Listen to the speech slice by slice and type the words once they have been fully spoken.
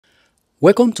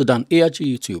Welcome to Dan ARG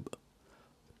YouTube.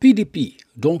 PDP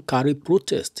don't carry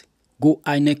protest go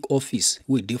INEC office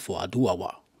wey dey for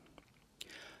Aduwawa.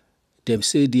 Dem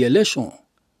say the election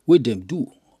wey dem do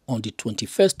on the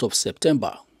 21st of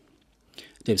September.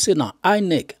 Dem say na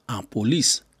INEC and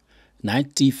police na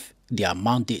thief their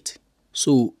mandate.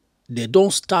 So they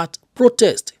don't start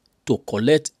protest to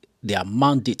collect their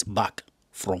mandate back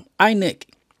from INEC.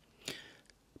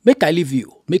 Make I leave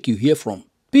you, make you hear from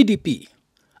PDP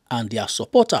and their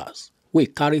supporters wey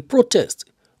carry protest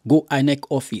go INEC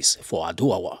office for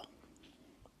Aduwawa.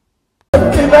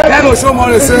 Yeah, no show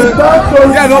money, say,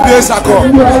 yeah, no be a sacco.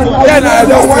 Yeah, na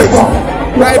Edo State.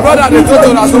 My brother, they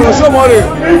told us, no show money.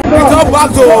 We come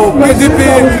back to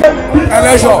PDP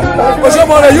election. Show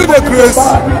money, you the grace.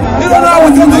 You don't know how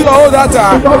to do your own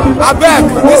data. I beg,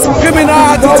 this criminal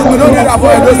attitude, we don't need that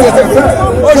for Edo State.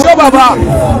 Show Baba,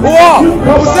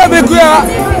 who say me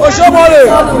clear. Show money.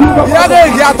 Yeah,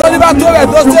 they are talking about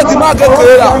Edo State market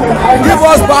clearer. Give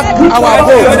us back our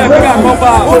vote.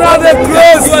 Who are the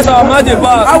grace?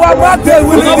 Our battle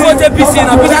will not vote APC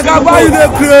na PDP. Jagaba you the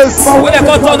grace. We dey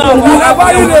cut on our.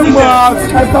 Jagaba you the mad.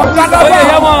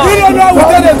 Jagaba. You don't know we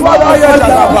dey do our here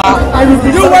Jagaba.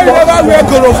 You when you never wear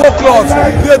korofo cloth,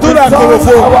 they do that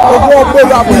korofo. To go pay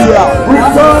that here.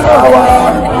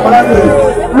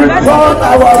 Return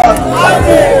our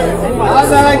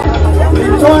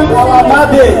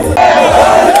mandate.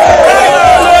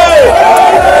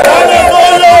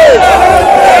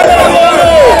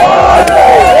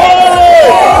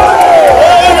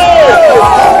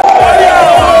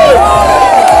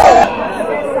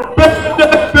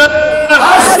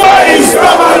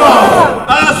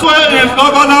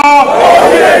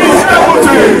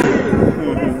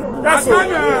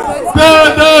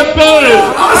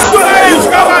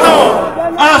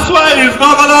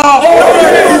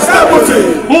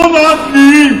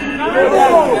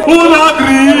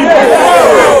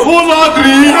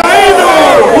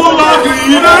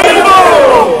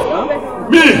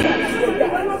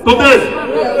 Today,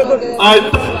 I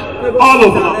thank all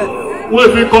of them who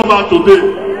have come out today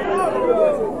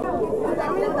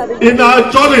in our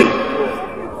journey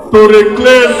to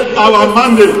reclaim our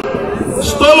mandate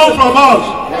stolen from us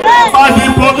by the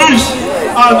police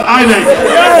and INEC.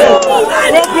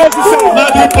 Now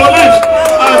the police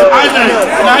and INEC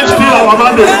now steal our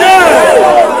mandate.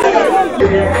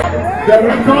 There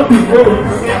will not be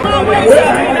votes.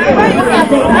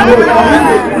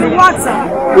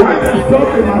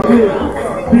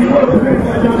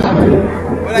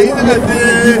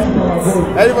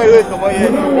 Everybody wait, come on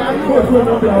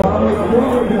here.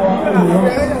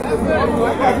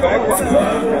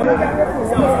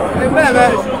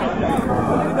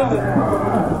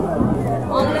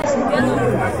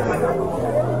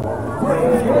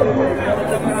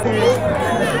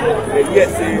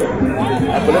 Yes,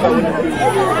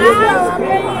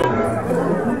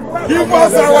 give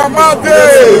us our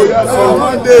mandate. Our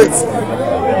mandate.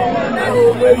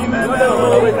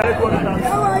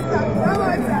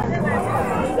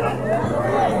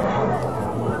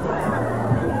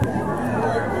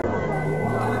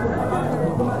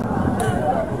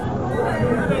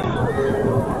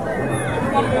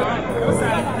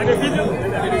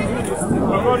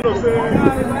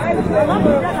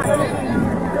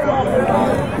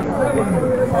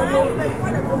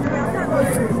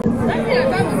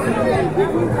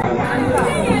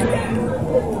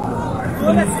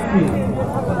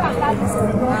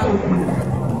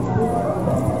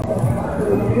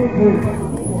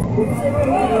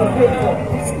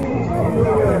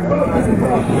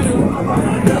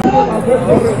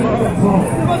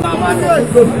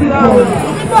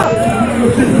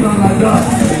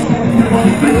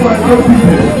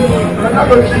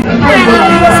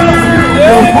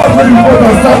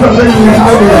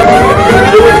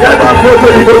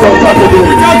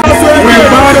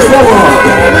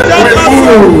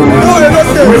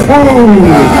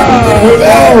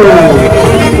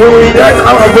 We get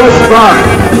our voice back.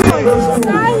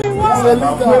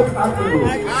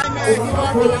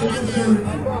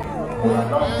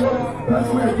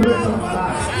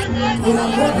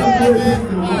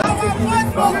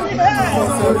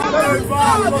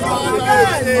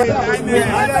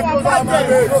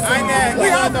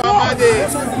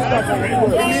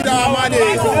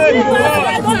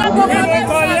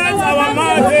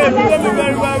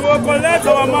 Collect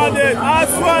our mandate. I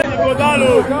swear you go down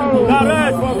low.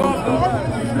 Direct for God.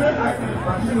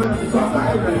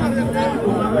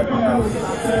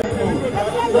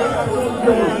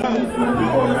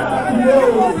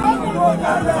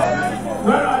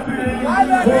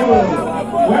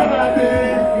 Where are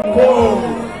they?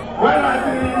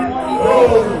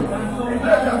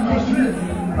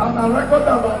 And I record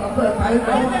that on the first time.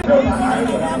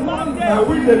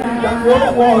 We did that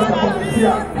one was about the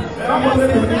year. That was the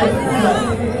year.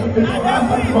 It's not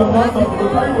for one of the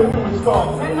time when we stop.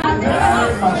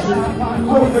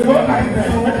 So the go like that,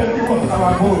 we can give us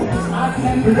our goal.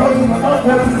 Because we are not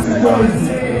very security.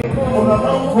 We are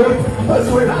not good. That's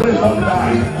why they don't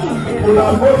die. We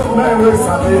are both men with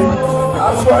something.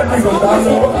 That's why they go down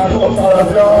and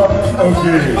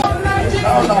okay.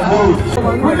 Now the road.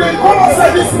 We can call us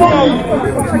at this morning.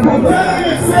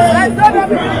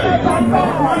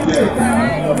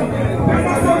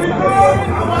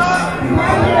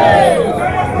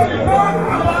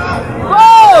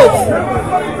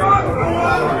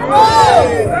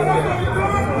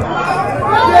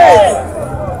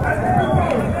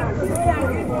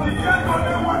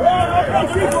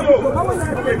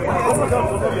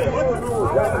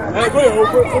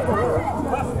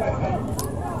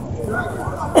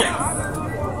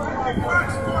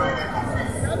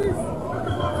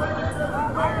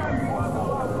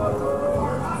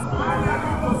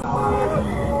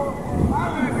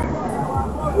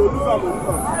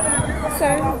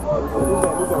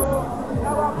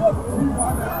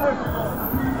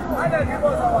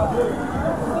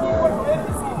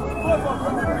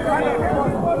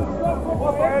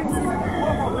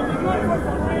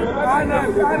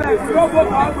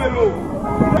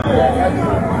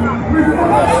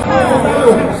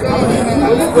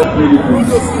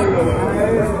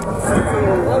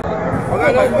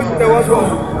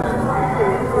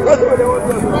 Let's go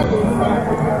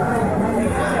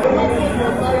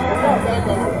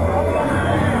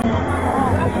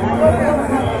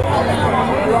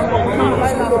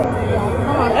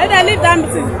to leave that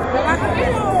meeting.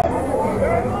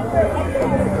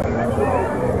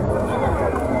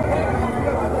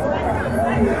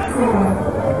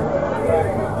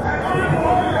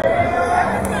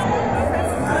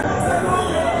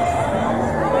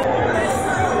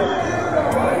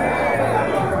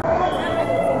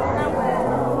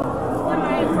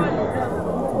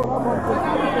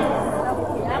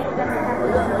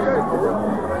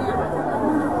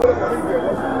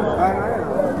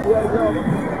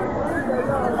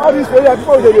 All these people are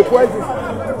the poison.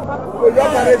 So you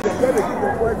have to raise them, they keep the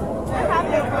poison.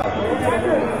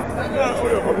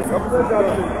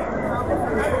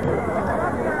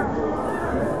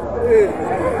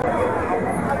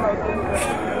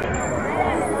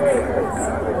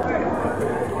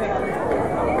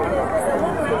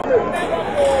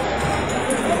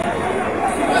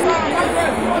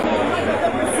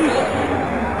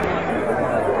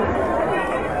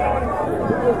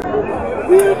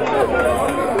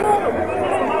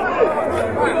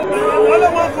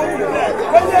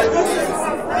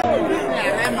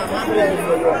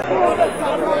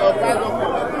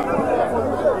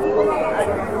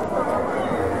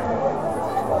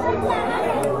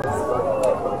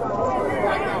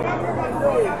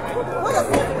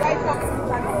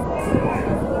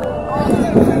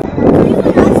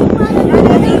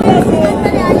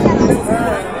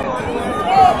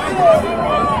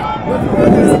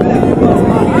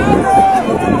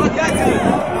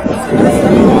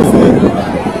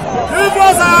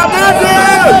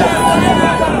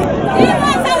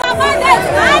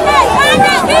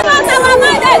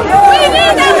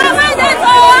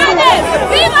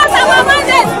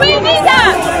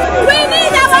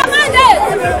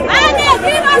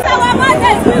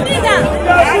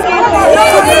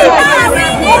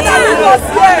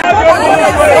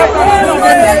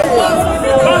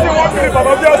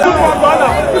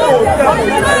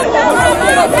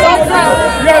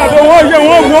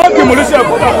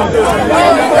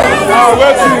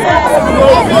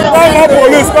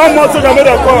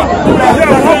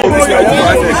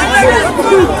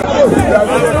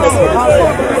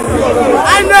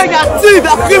 INEC are thief,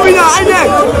 are criminal. INEC,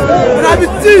 they are the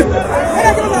thief.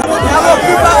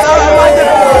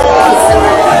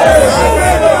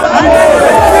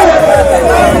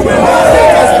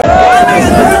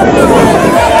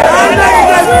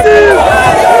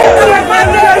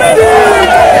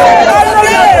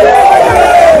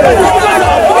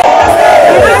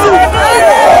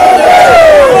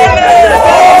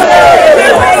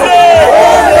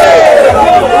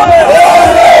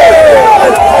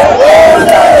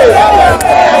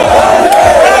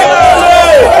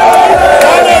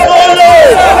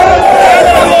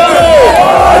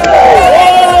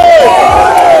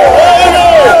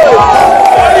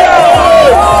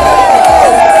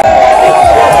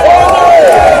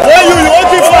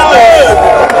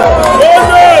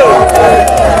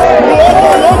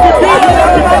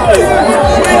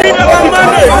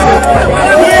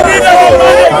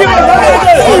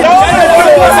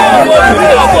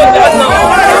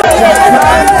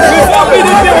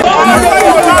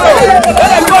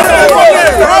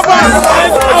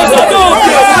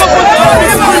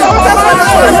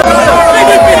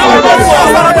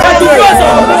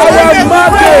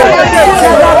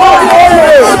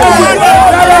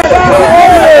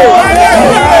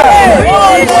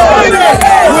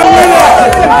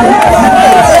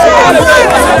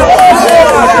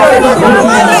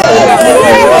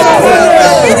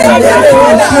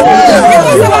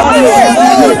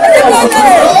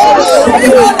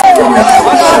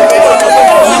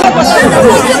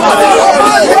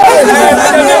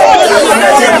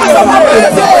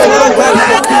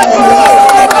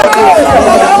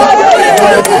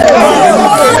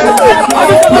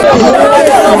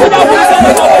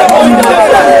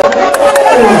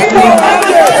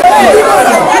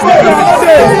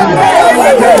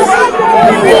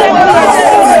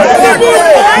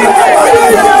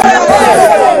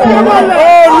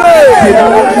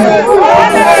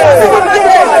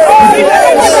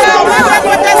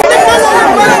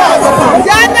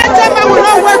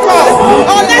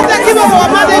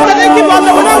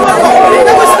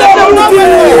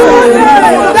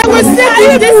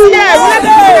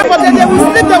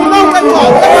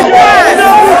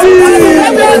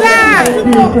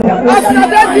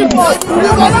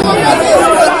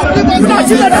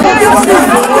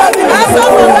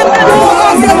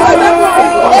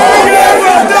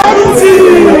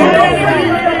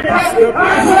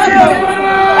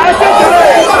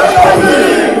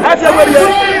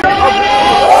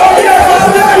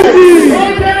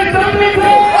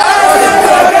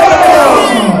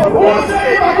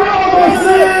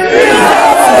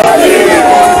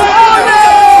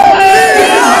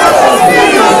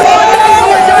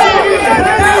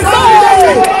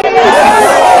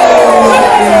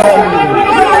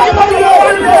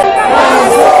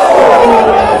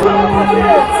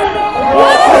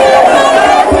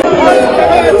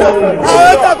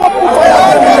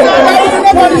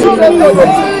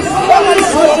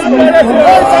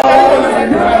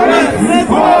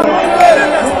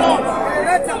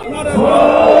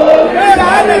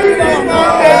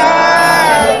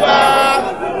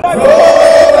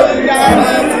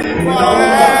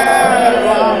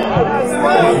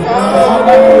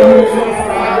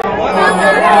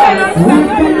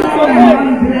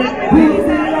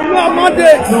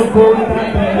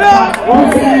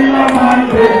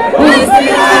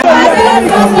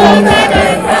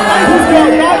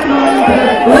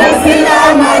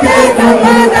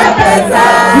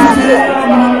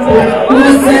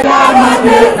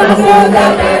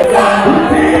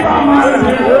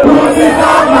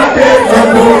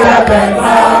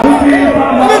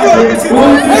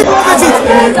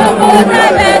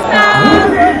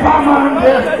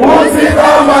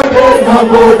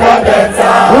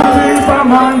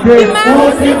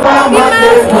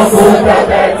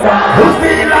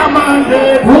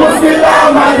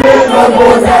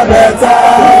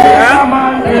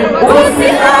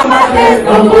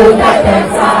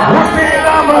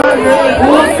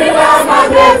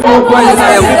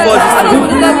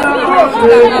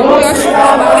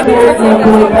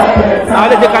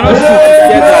 They cannot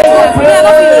shoot.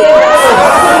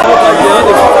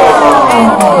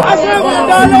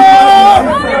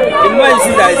 The more you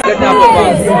see that it's getting out of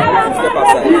bounds,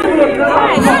 step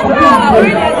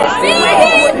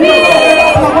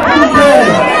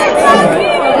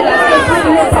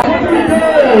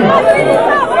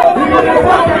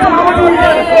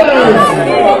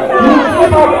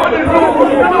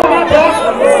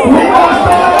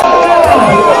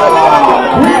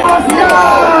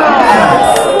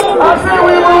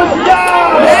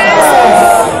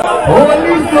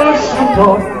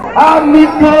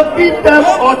Amigo, give them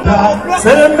order.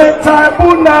 Say me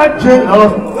tribunal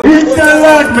jealous.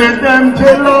 Intellect make them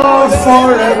jealous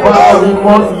forever. We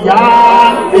must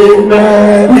yarn,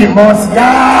 amen. We must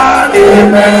yarn,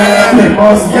 amen. We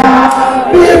must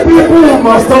yarn. The people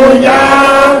must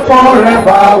yarn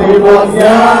forever. We must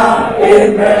yarn,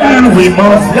 amen. We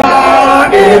must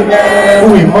yarn,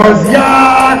 amen. We must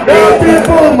yarn. The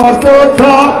people must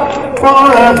talk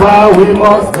forever. We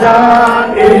must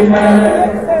yarn,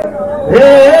 amen.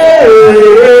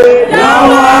 Hey, now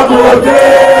I go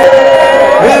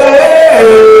there.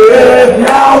 Hey,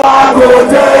 now I go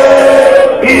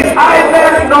there. If I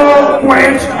let no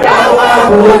quench, now I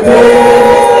go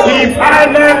there. If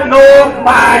I let no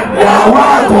mind, now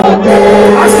I go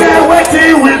there. I say, what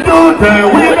we do there,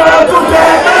 we don't do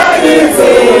there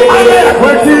anything. I let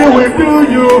what we do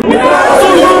you, we don't do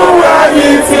you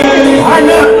anything. I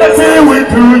let what we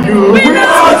do you, we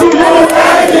don't do you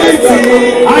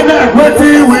anything. I let what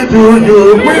we do you,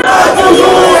 we don't do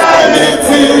you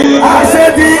anything. I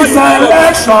said this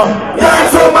election,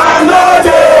 gentlemen, no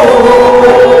day.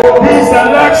 This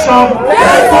election,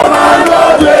 gentlemen, no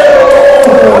day.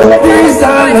 This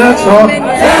election,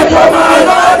 gentlemen,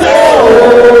 no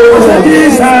day.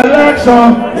 This election,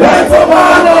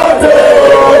 gentlemen, no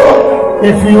day.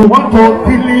 If you want to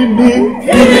believe me,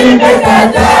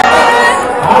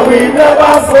 I will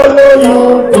never follow you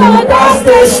to that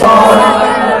station.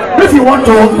 If you want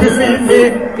to believe me,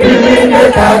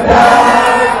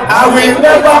 will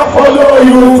never follow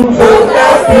you to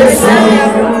APC.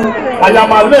 I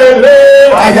am a lele,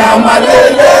 I am a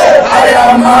lele, I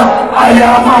am a lele, I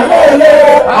am a lele,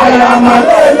 I am a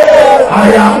lele,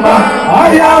 I am a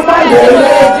lele,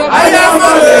 I am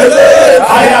a lele,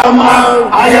 I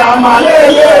am a lele, I am a lele,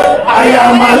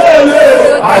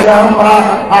 I am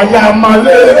a lele, I am a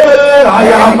lele, I am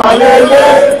a lele,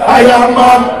 I am a lele, I am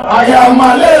a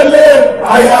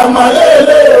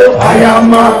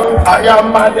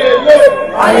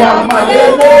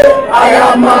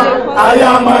lele, I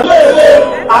am a lele,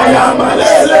 I am a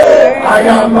lele, I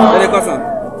am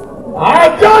a. I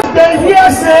just dey hear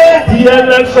say the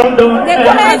election don't end.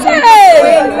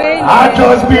 I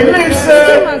just believe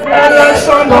say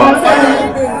election don't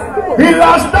end. The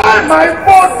last time I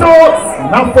voted,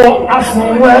 not for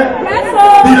Asunwe.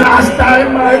 The last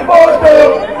time I voted,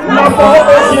 not for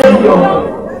Oyeyo.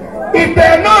 If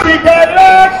they no rig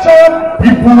election,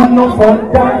 people no for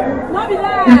die.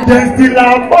 If they still a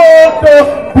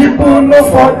vote, people no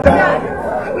for die.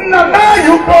 Now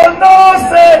you go know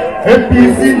say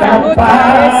APC na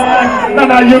bad.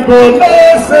 Now you go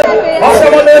know say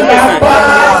Osomole na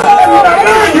bad.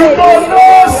 Now you go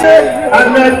know say I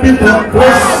make people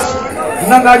press.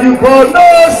 Now you go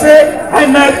know say I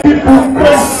make people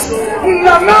press.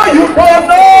 Now you go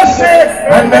know say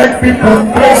I make people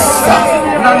press.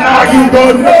 Now you go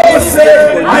know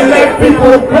say I make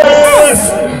people press.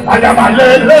 I am a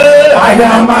lele, I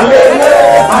am a lele,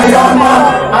 I am a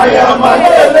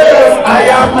lele, I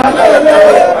am a lele,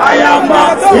 I am a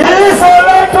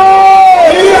Isoleto,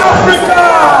 Africa,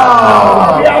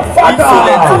 we are father.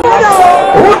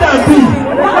 Who them be?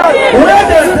 Where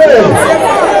they stay?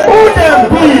 Who them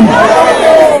be?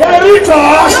 They reach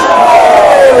us.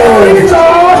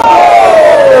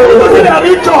 They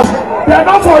reach us. They are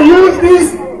not for use this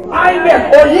INEC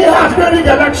or ye has during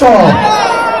election.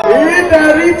 If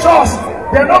they reach us,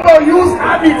 they're not going to use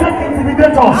army to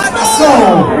intimidate us. So,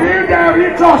 if they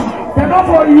reach us, they're not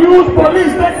going to use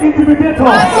police to intimidate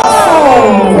us.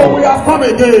 So we have come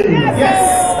again.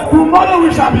 Yes. Tomorrow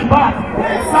we shall be back.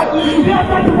 Exactly.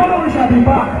 After tomorrow we shall be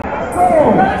back.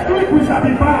 So, next week we shall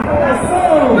be back.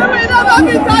 So, we will never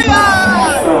be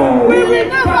tired. We will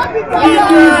never be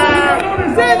tired.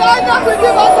 Say, I just will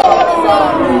give us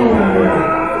our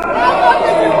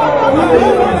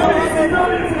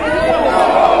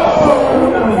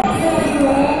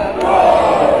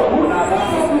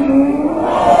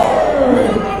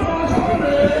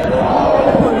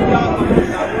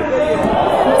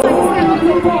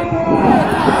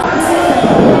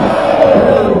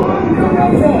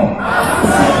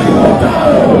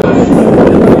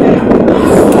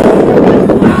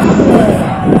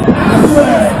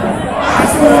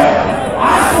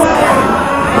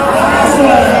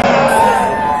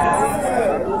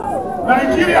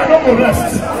Nigeria no go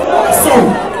rest. So,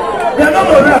 they no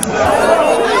go rest.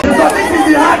 Because this is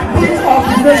the heartbeat of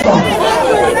the nation.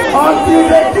 Until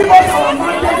they give us our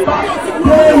mandate back,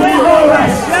 they will not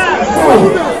rest. So,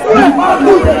 the man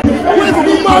who they defend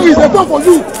the man is a talk for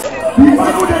you. The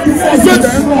man who they defend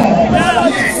is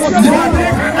strong.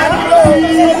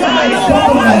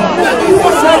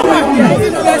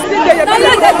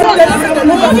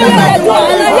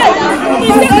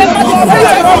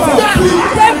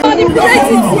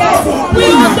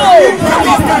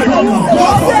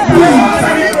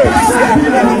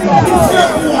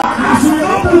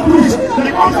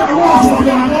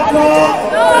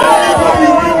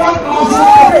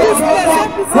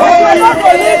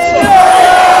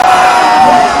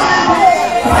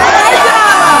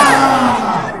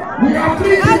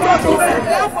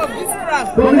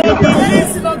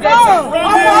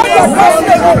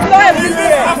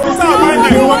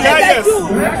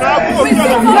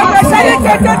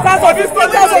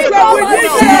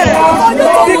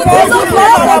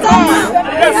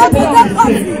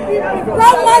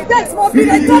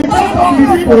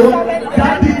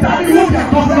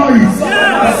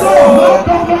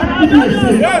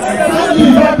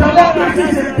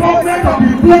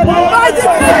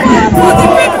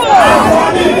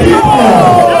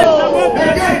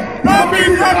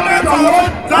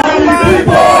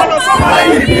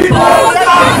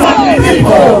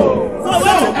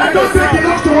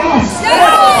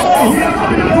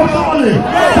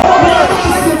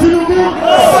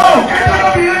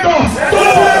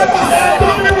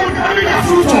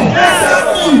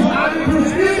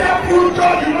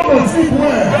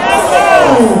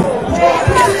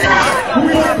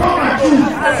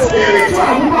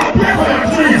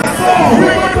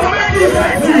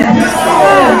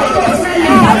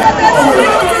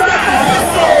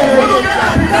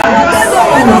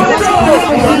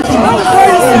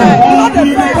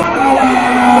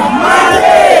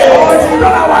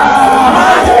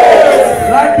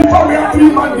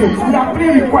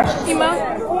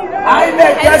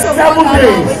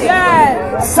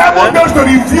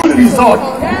 result,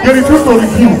 they refuse to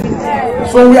review.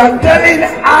 So we are telling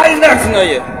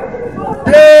INEC,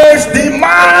 they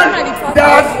demand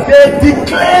that they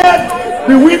declare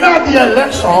the winner of the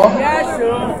election.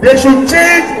 They should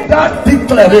change that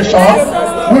declaration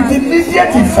with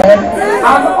immediate effect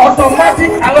and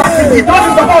automatic alacrity. Don't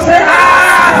you suppose say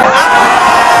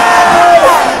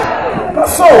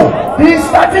So the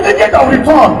certificate of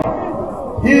return,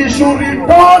 he should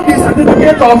return the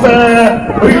certificate of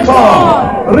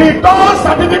return. Return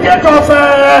certificate of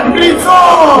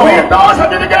return. Return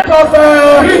certificate of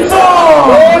return.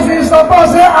 Those is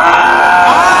supposed to say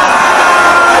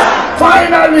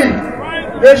finally,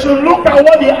 they should look at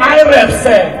what the IRF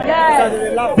said.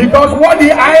 Yes. Because what the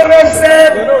IRF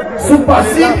said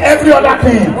supersedes every other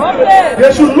thing.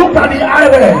 They should look at the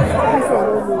IRF.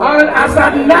 And as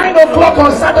at 9 o'clock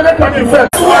on Saturday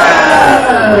 21st,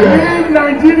 in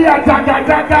Nigeria,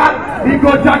 he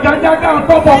go jaga on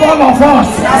top of all of us.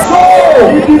 So,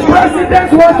 if the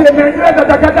president wants to maintain the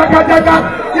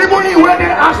jaga, even when they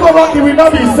ask for us, he will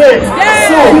not be safe. Yeah.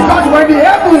 So, because when the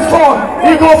heavens fall,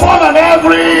 he go fall on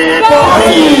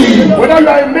everybody. Whether you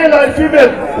are a male or a female,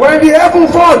 when the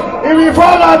heavens fall, he will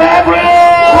fall on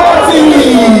everybody.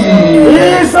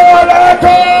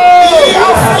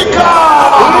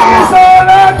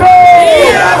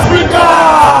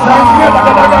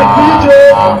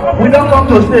 We don't come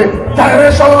to stay.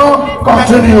 Generation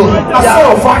continue.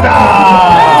 So, Father,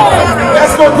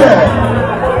 let's go there.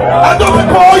 And don't be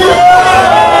poor,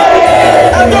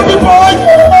 and don't be poor,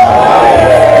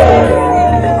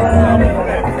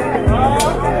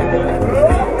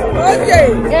 Okay.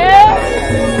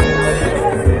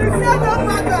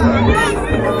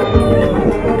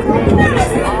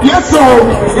 Yes, so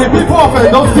the people of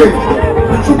Edo State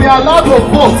should be allowed to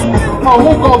vote for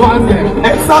who governs them.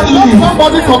 Exactly. Not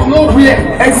somebody from nowhere.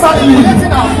 Exactly.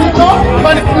 Manipulating our future,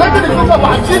 manipulating the future of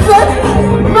our children.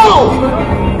 No.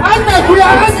 INEC, we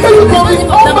are asking you to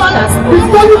restore back.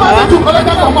 Restore you back to collect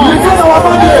our money. Return our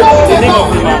mandate.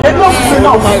 Enough is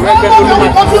enough.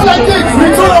 Enough is like this.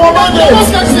 Return our mandate.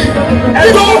 Democracy.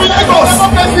 Enough is Lagos.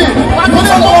 Democracy.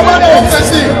 Return our mandate.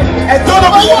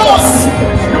 Enough is Lagos.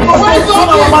 Where is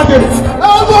our mandate?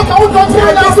 Look, I will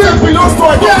continue that way. Belongs to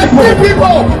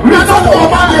people. Return our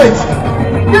mandate.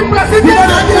 The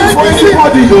president and the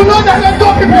you know that Edo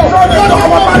people don't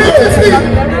have a mandate.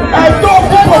 Edo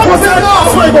people process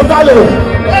as well go down.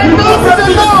 Edo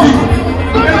people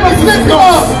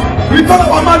return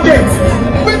our mandate.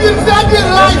 We deserve the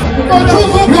right to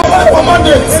choose who we have our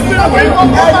mandate. Edo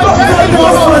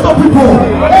people.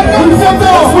 And we need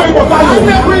to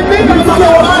return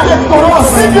our mandate for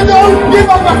us. If you don't give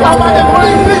us our mandate, we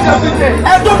will increase your city.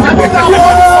 Edo people that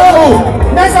want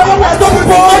next time Edo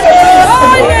people.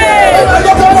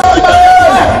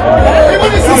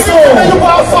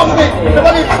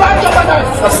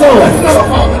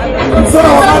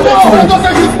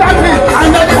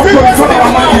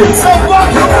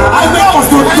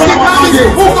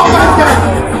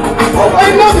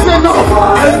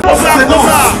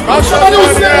 Somebody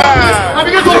will say, I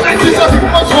begin to thank Jesus in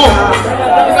much more.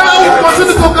 Now we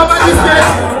continue to cover this day.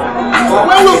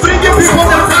 When we bring in people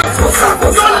that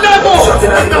your level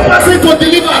the person to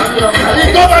deliver the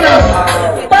governors,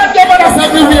 bad governors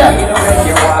everywhere.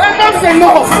 Enough is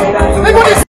enough. Even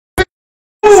this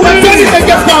when they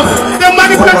get down, they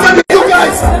manipulate you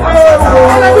guys.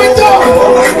 And we do.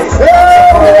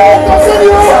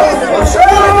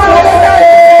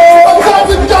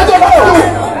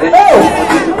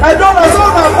 I don't know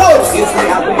my votes.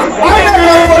 I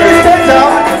know for the center.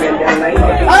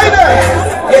 I know.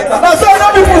 Now so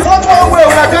many people vote one way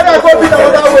when I can't go the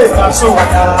other way.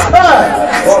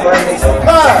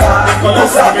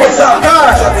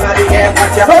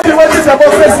 Don't be waiting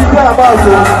about facing about.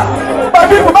 But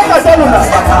people back at Saluna.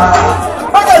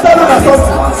 Back at Saluna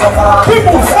something.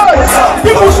 People fight.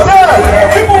 People stare.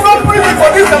 People not breathing for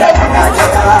this democracy.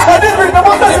 And this is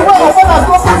democracy where our fathers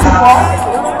go prison for.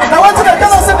 Now what you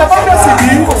tell us in democracy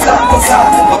be?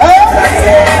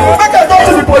 Make a talk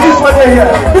to the police when they're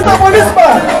here.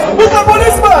 Mr.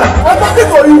 Policeman, I'm talking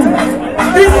for you.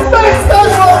 If you take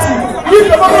casualty, if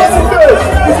democracy fails,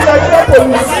 it's like that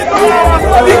police.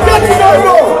 And you get to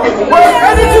know when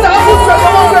anything happens to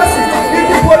democracy, it's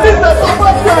the police that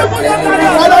support them.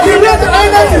 And at the rate the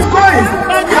INEC is going,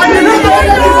 and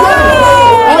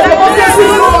democracy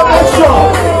is not action.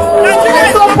 At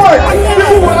some point,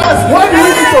 people will ask, why do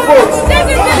you need to vote?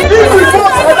 If we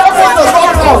vote and that vote does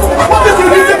not count, what is the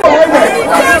reason for INEC?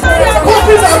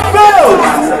 Voting has failed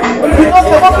because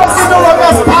democracy no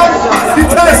longer stands the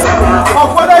test.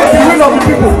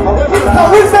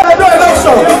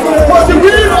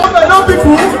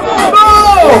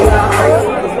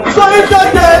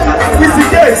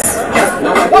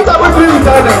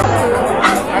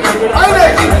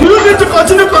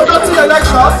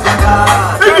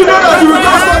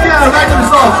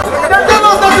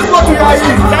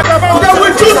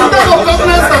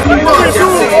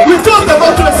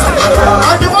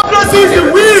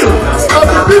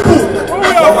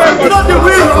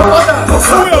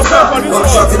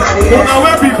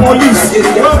 police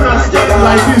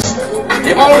like this.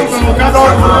 All gather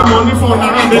money for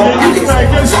Naira, they use it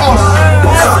against us.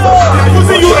 They are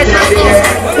using you against us.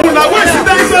 Now when she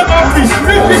does the office,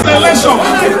 make this election.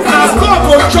 Now God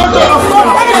will judge all of us.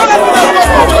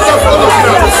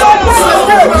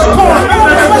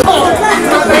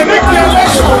 They make the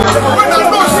election. When I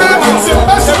know say the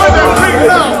person when they bring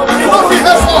now, it won't be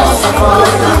help us.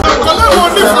 Now collect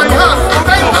money from her,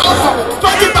 10,000,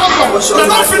 20,000. They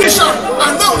don't finish up,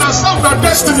 and now they solve their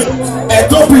destiny.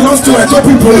 Edo belongs to Edo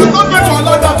people. You don't need to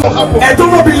allow that to happen. Edo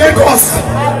will be Lagos.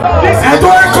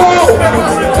 Edo Echo.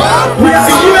 We are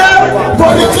here to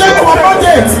declare our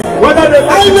mandate. Whether the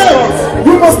INEC,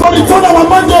 we must return our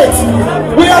mandate.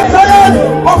 We are tired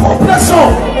of oppression.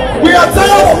 We are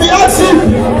tired of the hardship.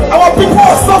 Our people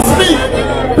are suffering.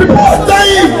 People are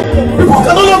dying. People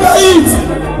can no longer eat.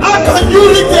 How can you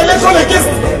rig the election against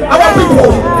our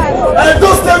people? And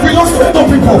those that belongs to Edo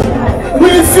people. We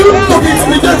refuse to be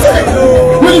intimidated.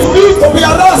 We refuse to be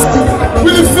harassed. We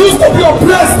refuse to be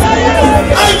oppressed.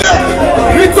 INEC,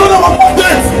 return our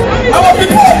mandate. Our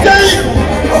people are dying.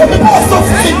 Our people are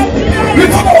suffering.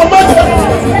 Return our mandate.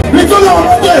 Return our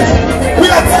mandate. We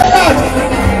are tired.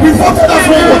 We voted as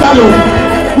well in Otalo.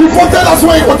 We voted as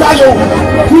well in Otalo.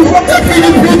 We voted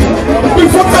PDP. We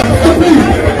voted PDP.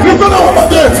 Return our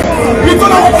mandate.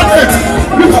 Return our mandate.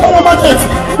 Return our mandate.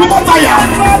 We are tired.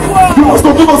 You must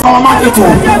give us our mandate.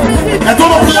 And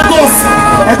don't play us.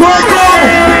 And don't go.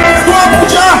 Don't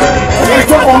Abuja. And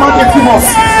don't our mandate give us.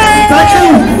 Thank you.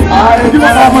 Give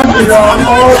us our mandate. Your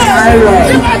own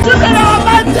island.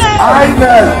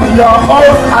 Island. Your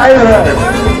own island.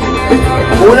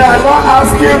 We are not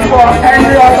asking for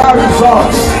any other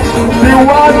results. The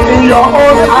one in your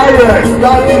own island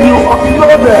that you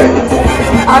uploaded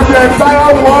and the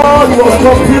entire world was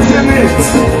confusing it.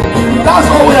 That's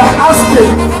what we are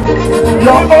asking.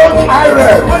 Your own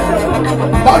island.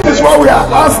 That is what we are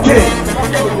asking.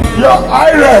 Your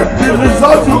island, the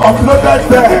results you uploaded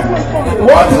there.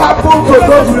 What happened to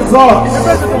those results?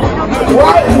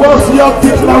 Why was your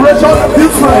declaration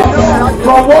different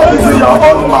from what is in your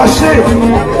own machine?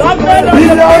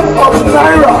 Billions of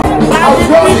naira have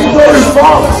gone into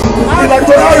reforms,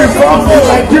 electoral reforms in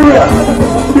Nigeria,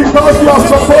 because you are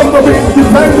supposed to be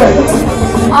independent.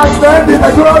 And then the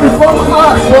Electoral Reform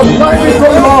Act was signed into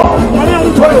law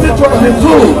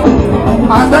 2022.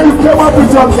 And then you came up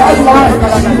with your guidelines,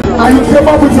 and you came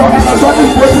up with your electronic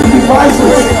voting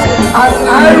devices. And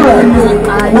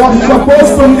INEC was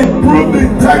supposed to improve the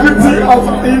integrity of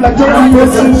the electoral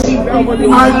process.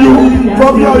 And you,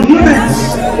 from your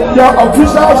units, your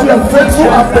officials were faithful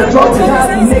and patriotic.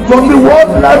 From the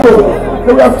world level,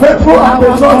 they were faithful and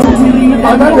patriotic.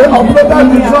 And then they uploaded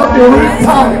the result in real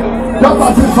time. That's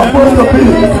what it's supposed to be.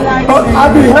 But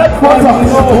at the headquarters,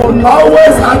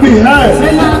 always at the head,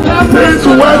 things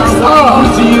went up,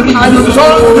 and you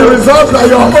turned the results of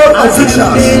your own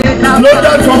officials,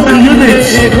 loaded from the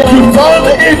units, you turned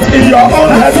it in your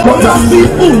own headquarters.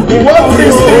 What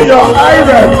is in your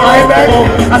INEC?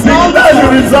 Declare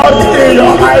the result in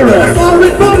your INEC.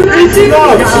 If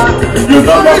not, you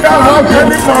no longer have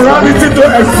any morality to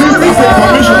exist as a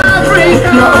commission.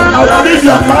 You have outlived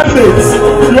your mandate.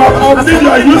 You have outlived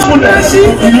your usefulness.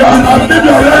 You have outlived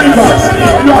your relevance.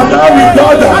 You are now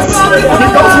redundant.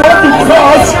 Because what you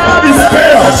cause is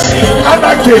chaos,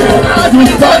 anarchy. You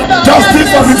stand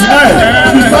justice on his head.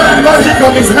 You stand logic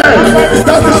on his head.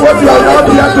 That is what you are now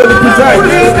here to represent.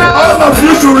 All of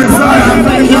you should resign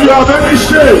if you have any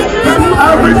shame.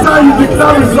 Every time you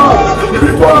declare results,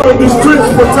 people are on the streets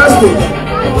protesting.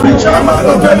 The chairman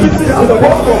of NDC has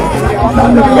spoken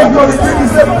that the government is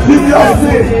a billion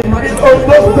thing in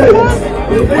Ondo State.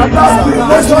 And that's the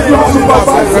nation you have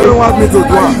supervised. They don't want me to do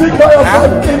it.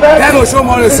 Then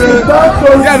Oshomore say,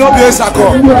 yeah, no be a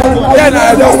shako. Yeah,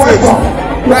 na Edo State.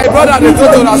 My brother, they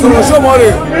told us Oshomore,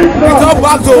 we come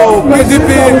back to PDP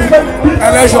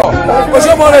election.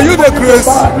 Oshomore, you the grace.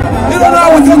 You don't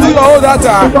know what to do your whole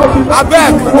data. I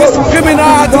beg, this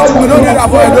criminal attitude, we don't need that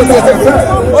for Edo State.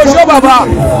 Oshomaba,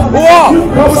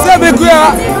 who say me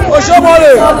queer,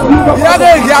 Oshomore, the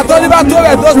other day, I told him about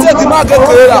Edo State market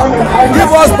trader. Give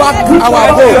us back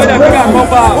our vote.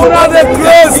 We are the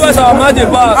grace. Give us our money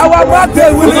back. Our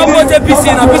market will not go to PC.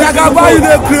 I can buy you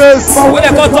the grace. We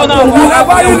can turn on. I can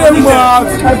buy you the mark.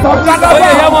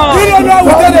 You don't know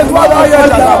what they do about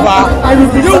here, Jagaba.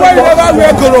 You will never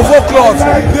wear Korofo clothes.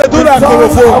 They do that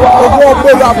Korofo.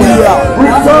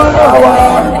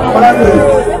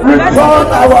 Return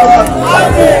our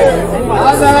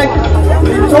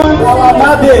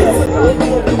mandate.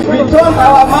 Return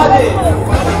our mandate.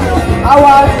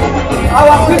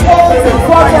 Our people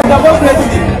support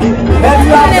democracy. that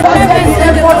you have started the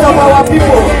effort of our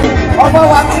people, of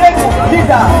our great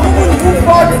leader, who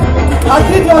fought and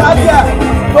did your idea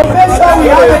to make sure we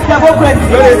have a democracy.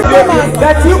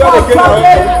 That you have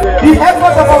started the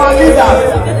effort of our leader.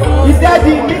 He said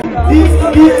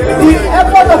the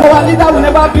effort of our leader will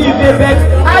never be in vain, but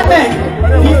INEC,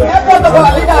 the effort of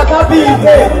our leader has not been in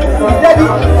vain. He said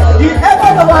the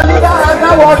effort of our leader has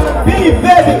not been in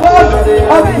vain because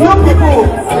of you people.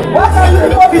 What can you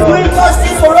people be doing such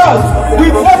things for us? We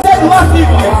voted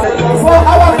massively for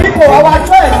our people, our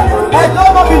church. I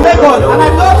don't want to be Lagos, and I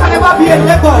don't can never be a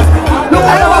Lagos. Look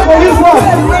at our police force.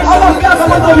 All of you are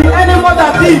supposed to be any more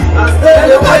than this.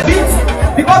 Look at this.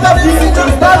 Because of the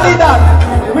bad leaders,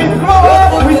 we grow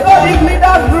up, we saw these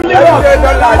leaders ruling us.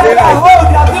 They are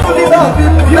people leaders.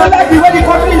 You don't like the way the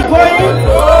country is going?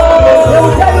 They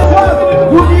will tell you what,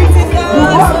 do this, you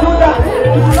won't do that.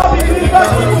 You will not be doing that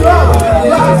thing wrong.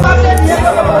 You have started the end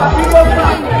of our people's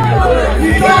life.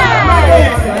 We don't have money.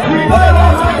 We don't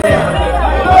have money.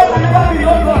 No, we don't be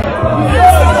over. We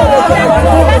don't have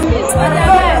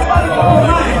money.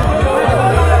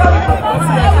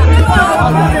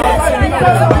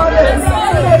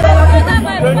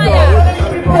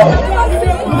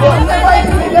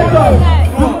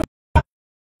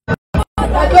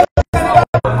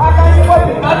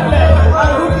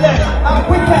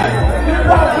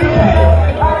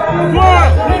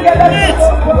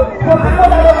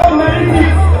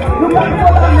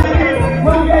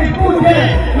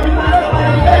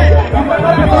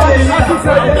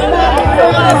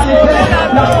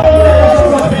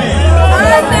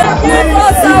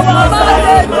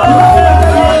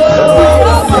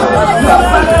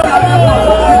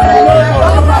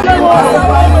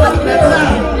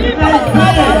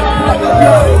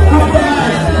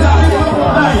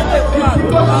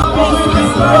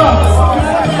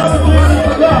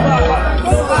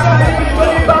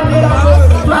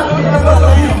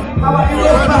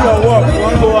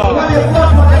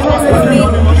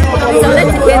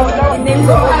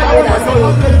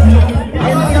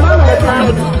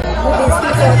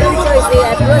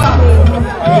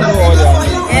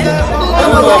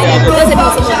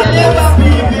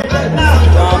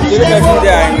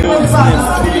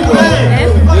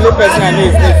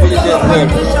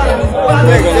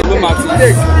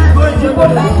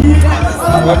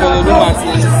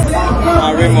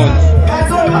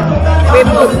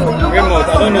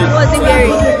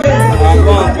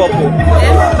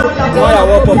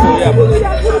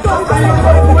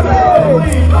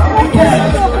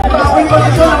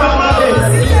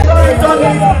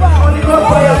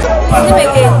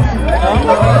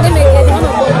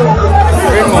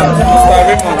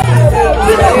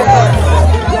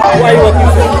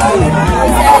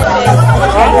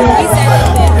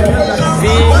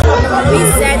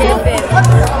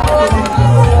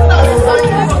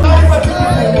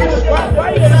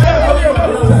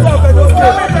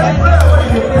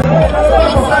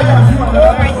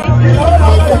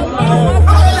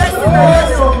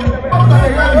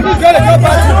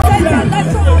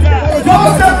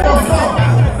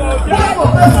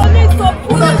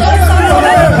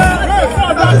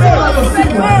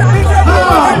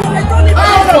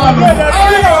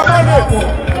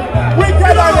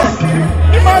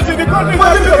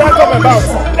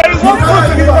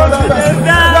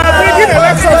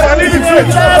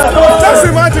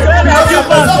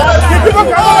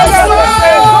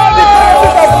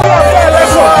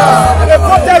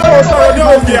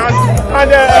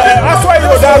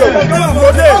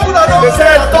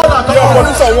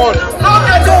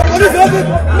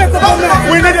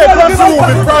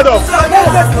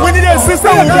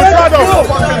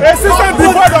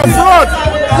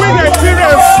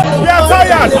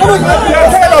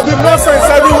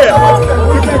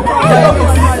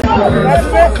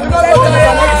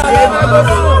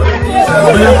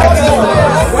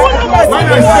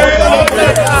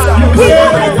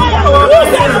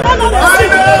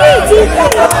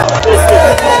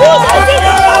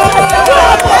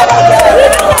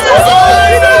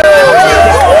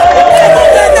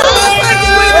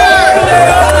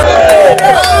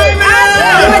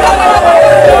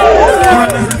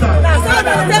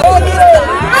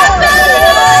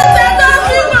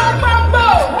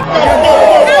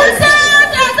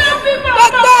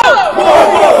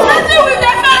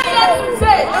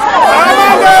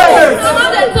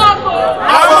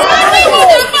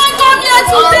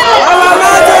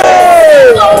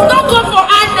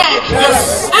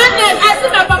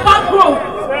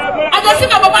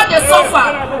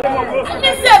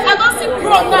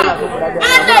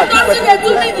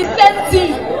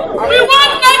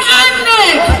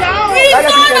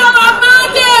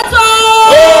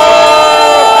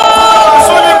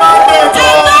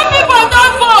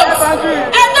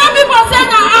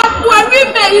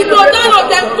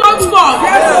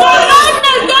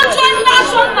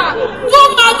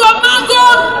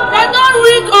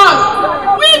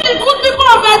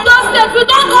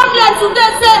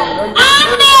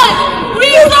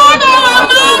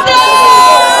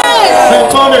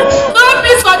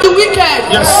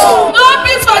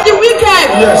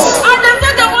 Yes. And they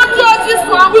say they want to do this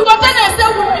one. We go tell them say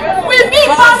we be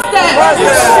past them.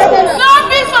 No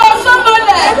peace for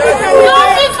Osomole. No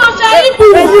peace for Shaibu.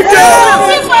 No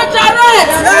peace for Jared.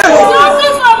 No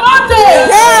peace for Monte.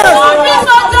 No peace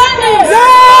for Jenny. No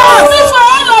peace for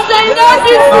all of the United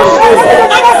people.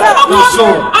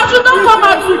 As you don't come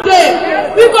out today,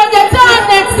 we go dey tell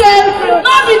INEC say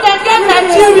no be dem get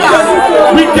Nigeria.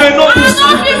 We cannot be. No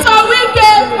peace for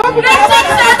wicked. They say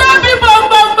say no be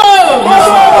bongbongbo.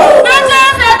 They say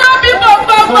say no be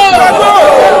bongbongbo.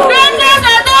 They say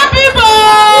say no be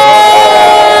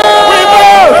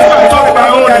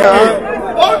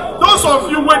Those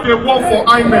of you when they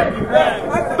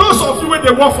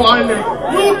work for INEC,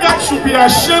 you guys should be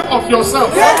ashamed of yourself.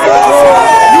 You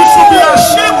should be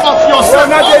ashamed of yourself.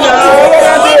 Not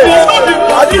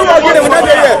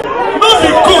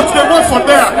the coach they work for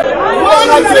there. Why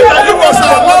is it that you guys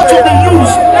are allowed to be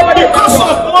used because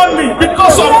of money,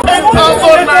 because of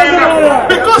 10,000 naira,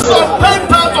 because of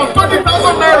 10,000,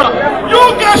 20,000 naira? You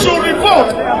guys should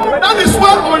revolt. That is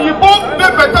why Oyibo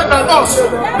they better than us.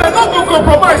 They're not going to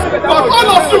compromise. But all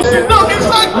of you sit down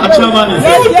inside. Chairman is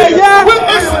here.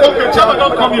 Okay, Chairman,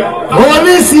 don't come here.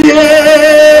 Police,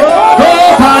 go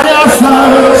by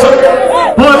yourself.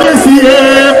 Police,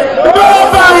 go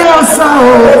by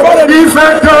yourself. If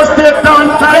I just don't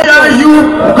tire you,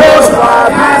 go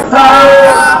Sambisa.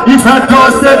 If I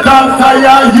just don't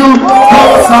tire you, go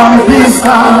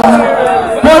Sambisa.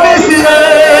 Police,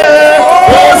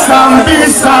 go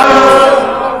Sambisa.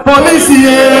 Police,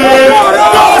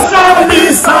 go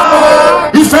Sambisa.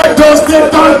 If I just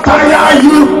don't tire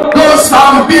you, go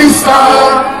Sambisa.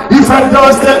 If I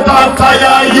just don't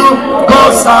tire you,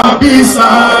 go Sambisa.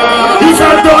 If I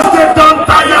just don't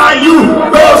tire you,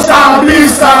 go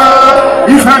Sambisa.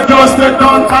 If I just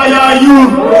don't tire you,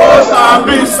 go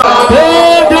Sambisa.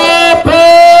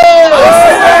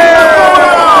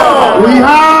 We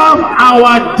have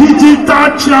our digital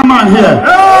chairman here.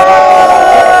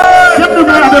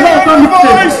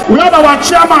 We have our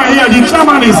chairman here. The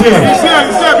chairman is here.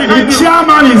 The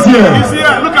chairman is here.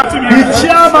 Look at him. The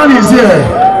chairman is here.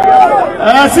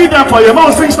 See them for you.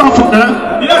 About 6 times from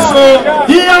them. Yes, sir.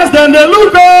 Yes, then they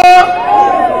look up.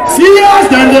 See us,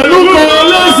 then they look up.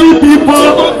 Lazy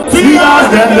people. See us,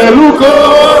 then they look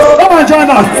up. Come on, join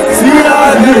us. See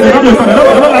us, then they look up. They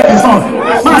don't like the song.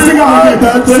 Man, sing out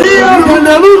again. See us, then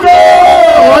they look up.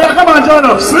 Oh, yeah, come on, join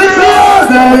us. See us,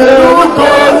 then they look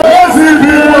up. Lazy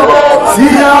people.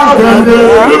 See us, then they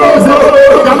look up.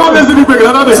 You're not lazy people.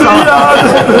 You're not the song.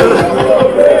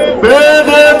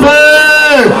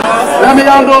 Let me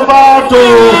hand over to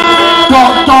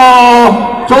Dr.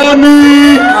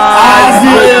 Tony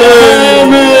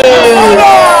Azireme.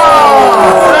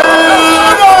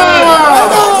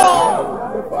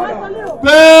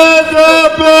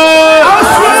 PDP.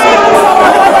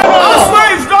 Aswe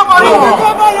is governor.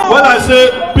 When I say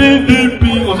PDP,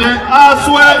 I say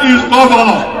Aswe is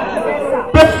governor.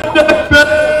 PDP.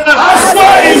 Aswe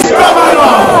is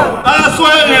governor.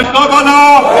 Aswe is governor.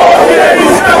 Okay,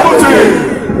 is deputy.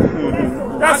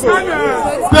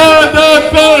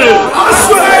 PDP.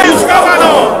 Aswe is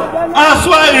governor.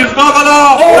 Aswe is governor.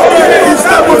 Okay, is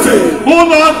deputy. Who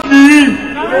not agree?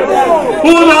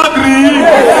 Who not agree?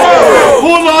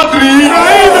 Who not agree?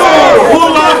 Who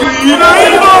not agree?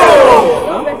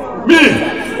 Me.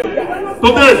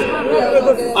 Today,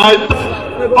 I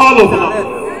thank all of them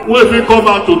when we come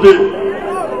out today.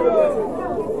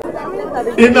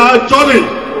 In our journey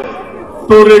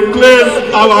to reclaim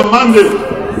our mandate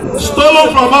stolen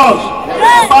from us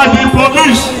by the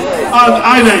police and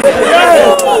INEC.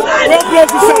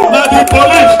 Now the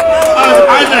police and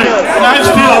INEC can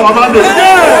steal our mandate.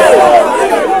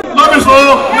 Not be so.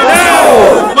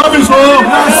 Not be so.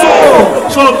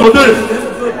 So today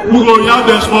we go yard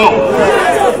them small.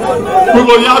 We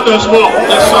go yard them small.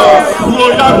 We go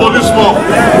yard police small.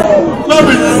 Not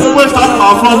be waste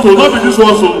our front to. Not be this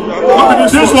one so. Not be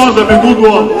this one the good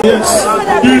one. Yes.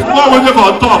 The one waiting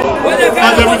for top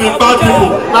and they be the bad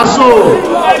people. That's so.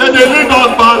 Then they lead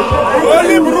us bad.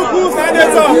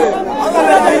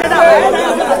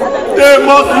 They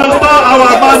must restore our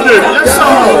mandate. Yes,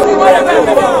 sir.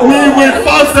 We will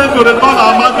force them to restore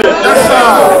our mandate. Yes, sir.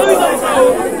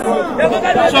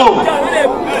 So,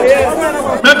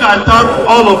 make I thank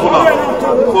all of you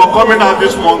for coming out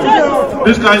this morning.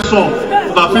 This kind of song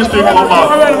that feast will come out.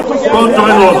 Come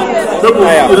join us. People,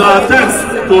 in an attempt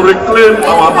to reclaim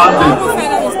our mandate.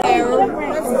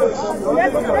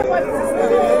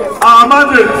 Our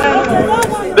mandate,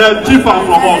 they're cheaper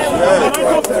from us.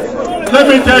 Let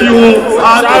me tell you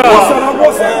how it works.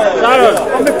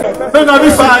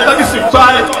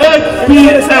 by 8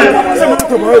 p.m.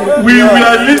 we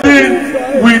were leading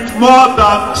with more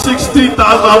than 60,000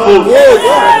 votes.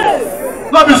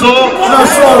 Not be so.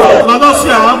 No, not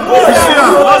see him. We see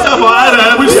him. Not see for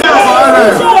INEC. We see him for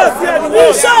INEC.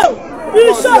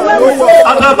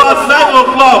 At about 9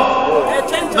 o'clock,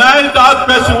 that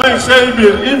person when he say he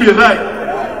be right.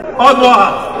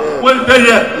 Aduwawa when they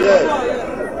here.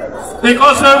 He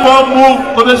constantly won't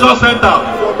move convention center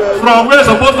from where it's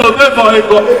supposed to be for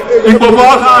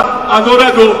Igbobota and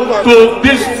Oredo to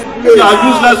this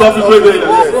useless office where they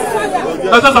are.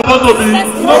 That's not supposed to be.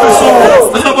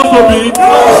 That's supposed to be.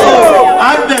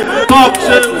 And then talk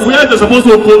say where they're supposed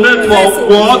to collect for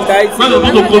what? Where they're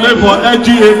supposed to collect for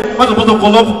LGA? Where they're supposed to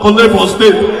collect for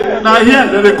state? Now here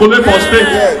they collect for state.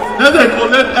 Then they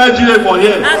collect LGA for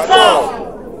here.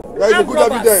 There is a good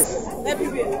evidence. Then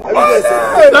we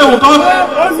come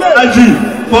LG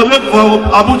for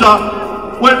Abuja.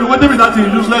 When they be that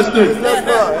in useless state.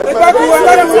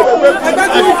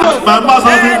 My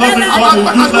master has been called in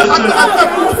useless state.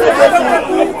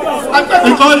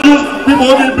 They can't use people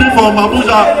only be from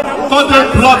Abuja. Because they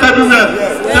block everywhere.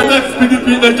 They make PDP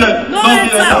agent not be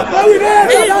enter.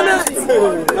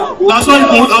 That's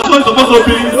what it's supposed to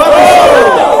be.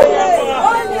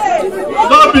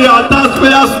 Not be our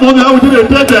taxpayers' money. How we do they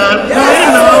pay them?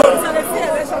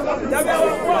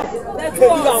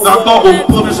 That's not going to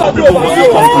punish some people for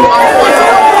this country.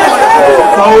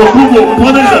 Our people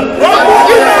punish them.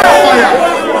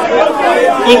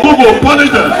 Ogugo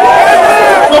punish them.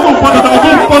 Ogugo punish them.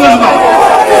 Ogugo punish them.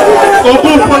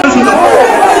 Ogugo punish them.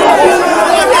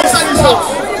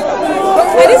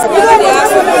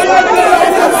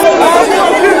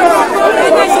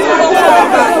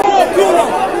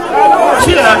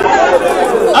 Here,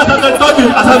 as I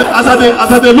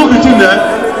look at it there,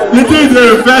 the thing they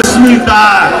invest me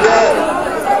die.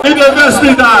 It invest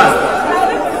me die.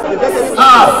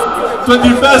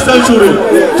 21st century,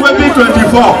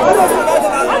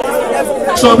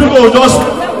 2024. Some people will just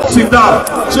sit down,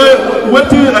 say,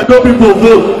 waiting and no people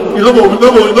vote. You know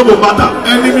matter.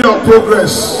 Enemy of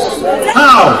progress.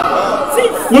 How?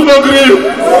 We don't agree.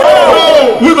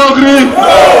 We don't agree.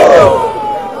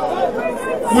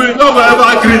 We never ever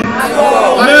agree.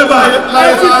 Never.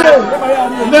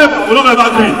 We don't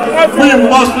ever agree. We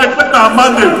must respect our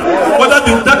mandate, whether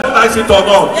they deputize it or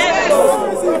not.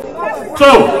 So,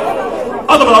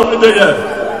 out of our day here,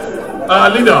 our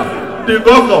leader, the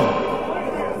governor,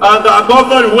 and our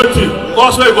governor is waiting.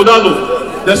 Also, Igodalo,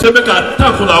 they say make a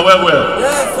thank for our well.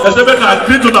 They say make a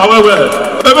greet to our well.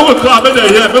 Maybe we clap it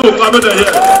here. Maybe we clap it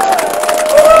here.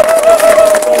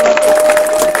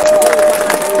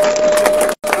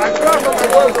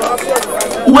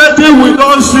 Wetin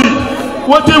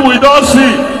we don't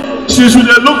see. She should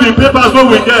look the papers when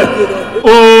we get.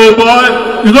 Oh boy,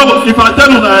 you know, if I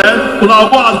tell you that, una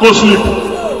go and go sleep.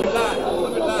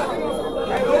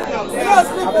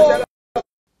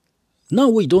 Now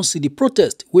we don't see the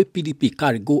protest where PDP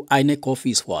carry go INEC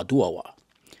office for Aduwawa.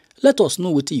 Let us know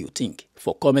what you think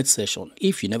for comment section.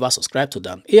 If you never subscribe to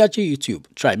them, ARG YouTube,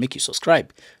 try make you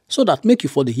subscribe so that make you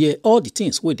for the hear all the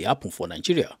things where they happen for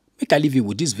Nigeria. Make I leave you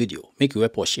with this video, make you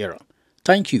help us share them.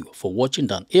 Thank you for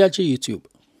watching on ARG YouTube.